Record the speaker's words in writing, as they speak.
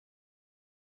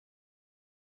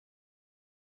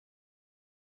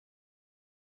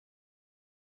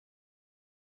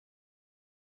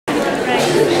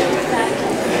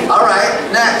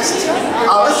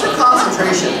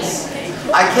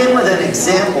I came with an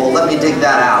example. Let me dig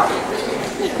that out.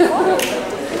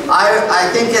 I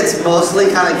think it's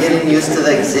mostly kind of getting used to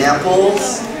the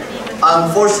examples.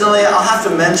 Unfortunately, I'll have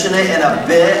to mention it in a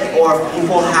bit, or if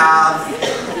people have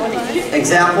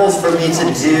examples for me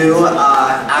to do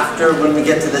after when we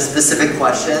get to the specific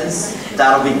questions,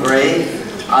 that'll be great.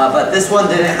 But this one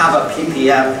didn't have a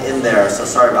ppm in there, so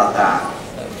sorry about that.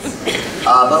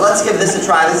 But let's give this a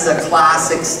try. This is a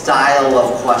classic style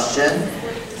of question.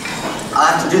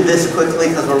 I have to do this quickly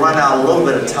because we're running out a little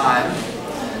bit of time.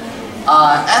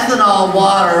 Ethanol,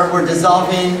 water, we're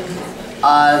dissolving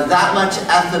that much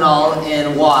ethanol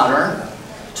in water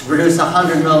to produce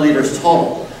 100 milliliters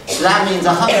total. So that means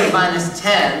 100 minus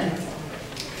 10,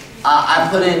 I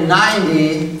put in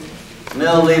 90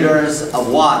 milliliters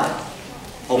of water.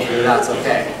 Hopefully that's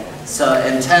okay. So,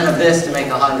 and 10 of this to make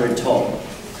 100 total.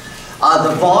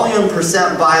 The volume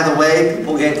percent, by the way,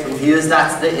 people get confused,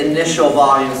 that's the initial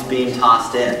volumes being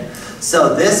tossed in.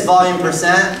 So this volume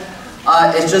percent,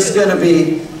 it's just going to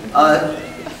be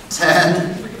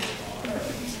 10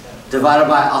 divided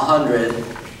by 100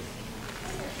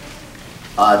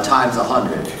 times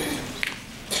 100.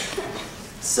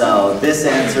 So this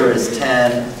answer is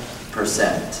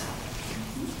 10%.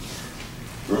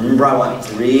 Remember, I want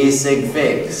 3 sig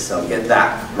figs, so get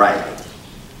that right.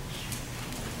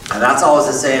 And that's always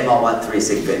the same, I want 3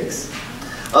 sig figs.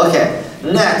 Okay,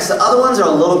 next, the other ones are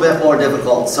a little bit more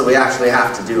difficult, so we actually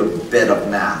have to do a bit of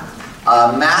math.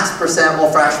 Mass, percent,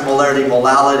 mole fraction, molarity,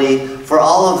 molality. For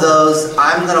all of those,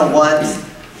 I'm going to want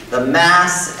the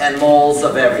mass and moles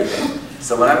of everything.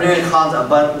 So when I'm doing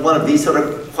one of these sort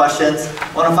of questions,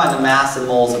 I want to find the mass and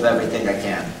moles of everything I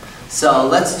can. So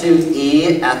let's do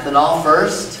E, ethanol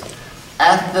first.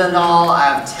 Ethanol, I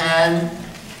have 10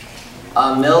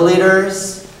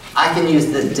 milliliters. I can use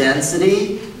the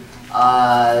density,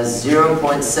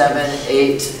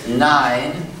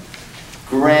 0.789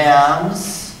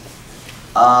 grams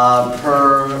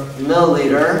per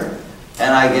milliliter,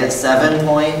 and I get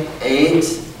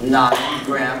 7.89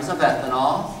 grams of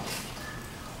ethanol.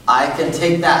 I can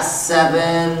take that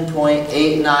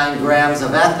 7.89 grams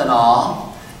of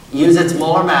ethanol, use its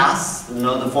molar mass.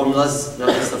 Notice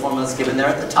the formula's given there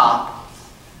at the top.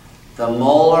 The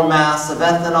molar mass of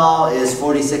ethanol is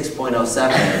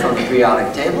 46.07 from the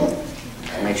periodic table.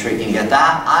 Make sure you can get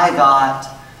that. I got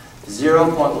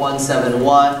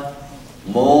 0.171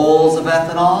 moles of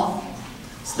ethanol.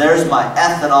 So there's my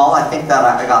ethanol. I think that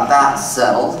I got that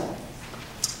settled.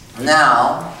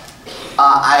 Now,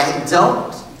 I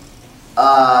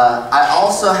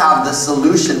also have the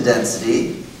solution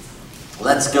density.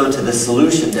 Let's go to the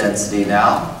solution density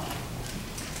now.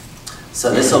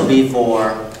 So this will be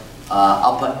for,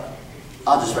 I'll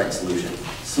just write solution.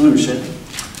 Solution.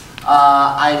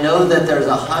 I know that there's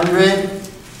 100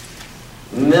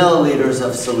 milliliters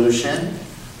of solution.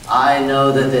 I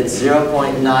know that it's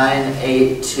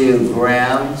 0.982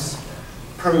 grams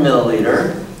per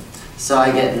milliliter. So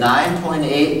I get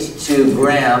 9.82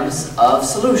 grams of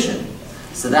solution.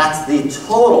 So that's the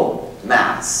total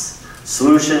mass.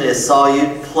 Solution is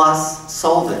solute plus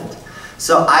solvent.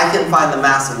 So I can find the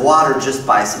mass of water just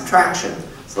by subtraction.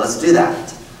 So let's do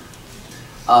that.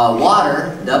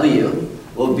 Water, W,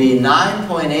 will be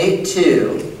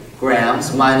 9.82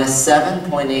 grams minus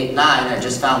 7.89. I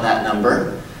just found that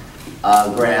number,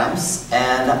 grams.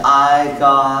 And I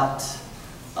got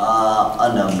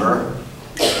a number.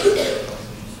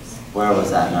 Where was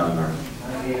that number?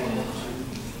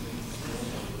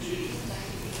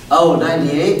 Oh,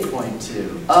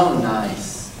 98.2. Oh,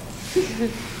 nice.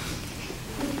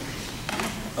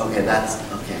 Okay, that's,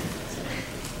 okay.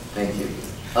 Thank you.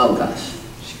 Oh, gosh.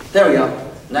 There we go.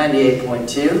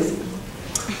 98.2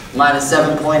 minus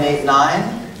 7.89.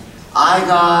 I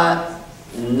got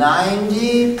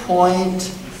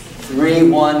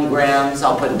 90.31 grams.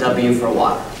 I'll put W for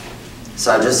water.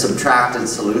 So I just subtracted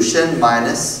solution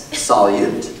minus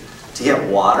solute to get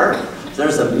water.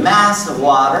 There's a mass of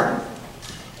water.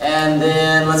 And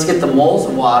then let's get the moles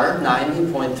of water,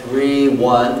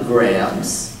 90.31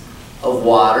 grams of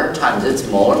water times its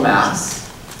molar mass,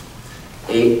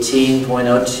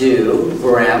 18.02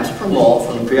 grams per mole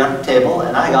from the periodic table,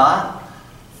 and I got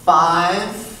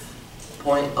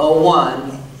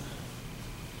 5.01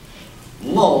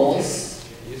 moles.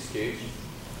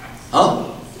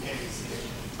 Oh,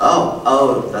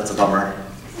 that's a bummer.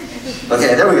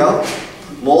 Okay, there we go.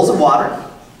 Moles of water.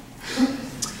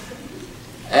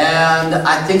 And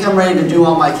I think I'm ready to do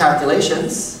all my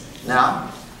calculations now.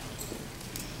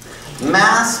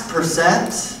 Mass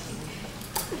percent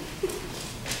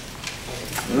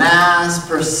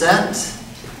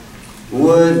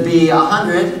would be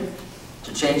 100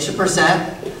 to change to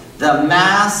percent. the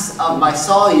mass of my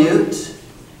solute,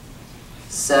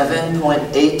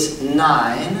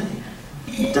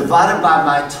 7.89, divided by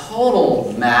my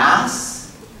total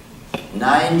mass,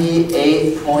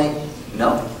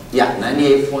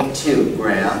 98.2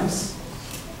 grams.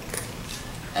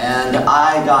 And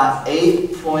I got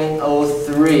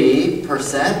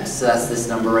 8.03%, so that's this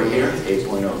number right here,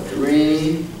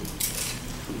 8.03.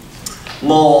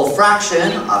 Mole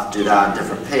fraction, I'll have to do that on a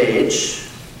different page.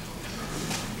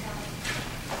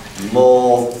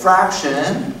 Mole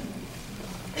fraction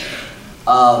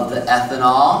of the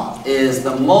ethanol is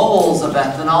the moles of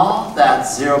ethanol,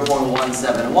 that's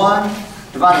 0.171,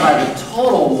 divided by the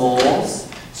total moles,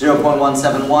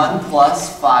 0.171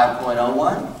 plus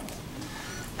 5.01.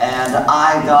 And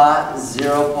I got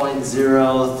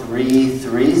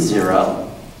 0.0330,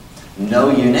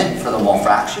 no unit for the mole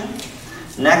fraction.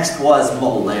 Next was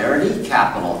molarity,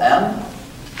 capital M.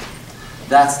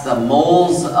 That's the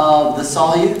moles of the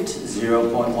solute,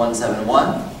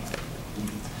 0.171,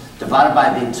 divided by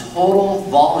the total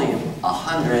volume,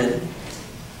 100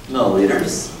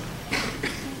 milliliters.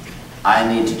 I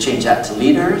need to change that to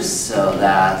liters, so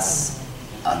that's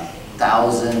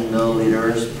 1,000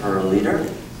 milliliters per liter.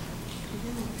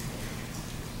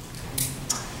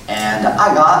 And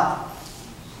I got,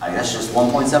 I guess, just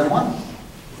 1.71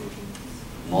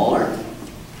 molar.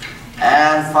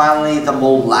 And finally, the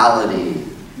molality.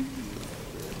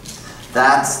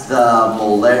 That's the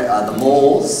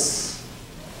moles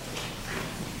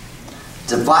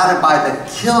divided by the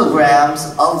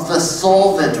kilograms of the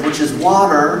solvent, which is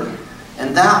water,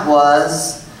 and that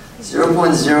was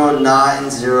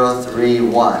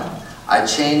 0.09031. I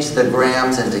changed the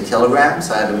grams into kilograms,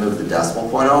 so I had to move the decimal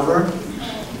point over.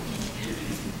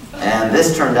 And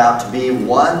this turned out to be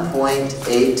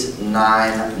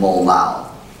 1.89 molal,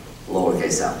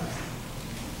 lowercase m.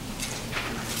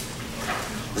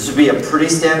 This would be a pretty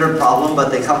standard problem, but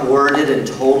they come worded in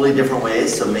totally different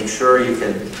ways, so make sure you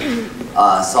can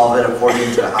solve it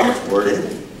according to how it's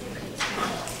worded.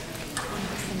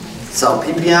 So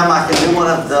ppm, I can do one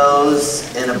of those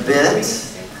in a bit.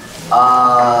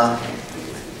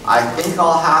 I think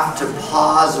I'll have to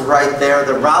pause right there.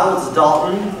 The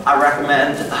Rowells-Dalton, I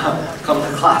recommend come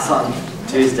to class on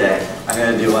Tuesday. I'm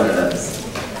going to do one of those.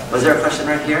 Was there a question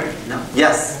right here? No?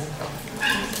 Yes?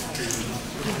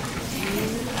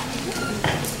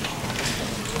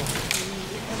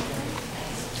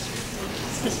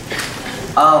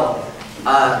 Oh,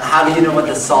 how do you know what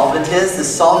the solvent is? The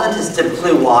solvent is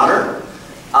typically water.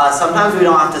 Sometimes we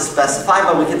don't have to specify,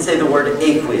 but we can say the word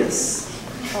aqueous.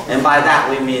 And by that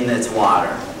we mean it's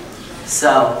water.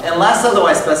 So, unless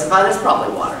otherwise specified, it's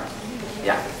probably water.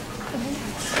 Yeah.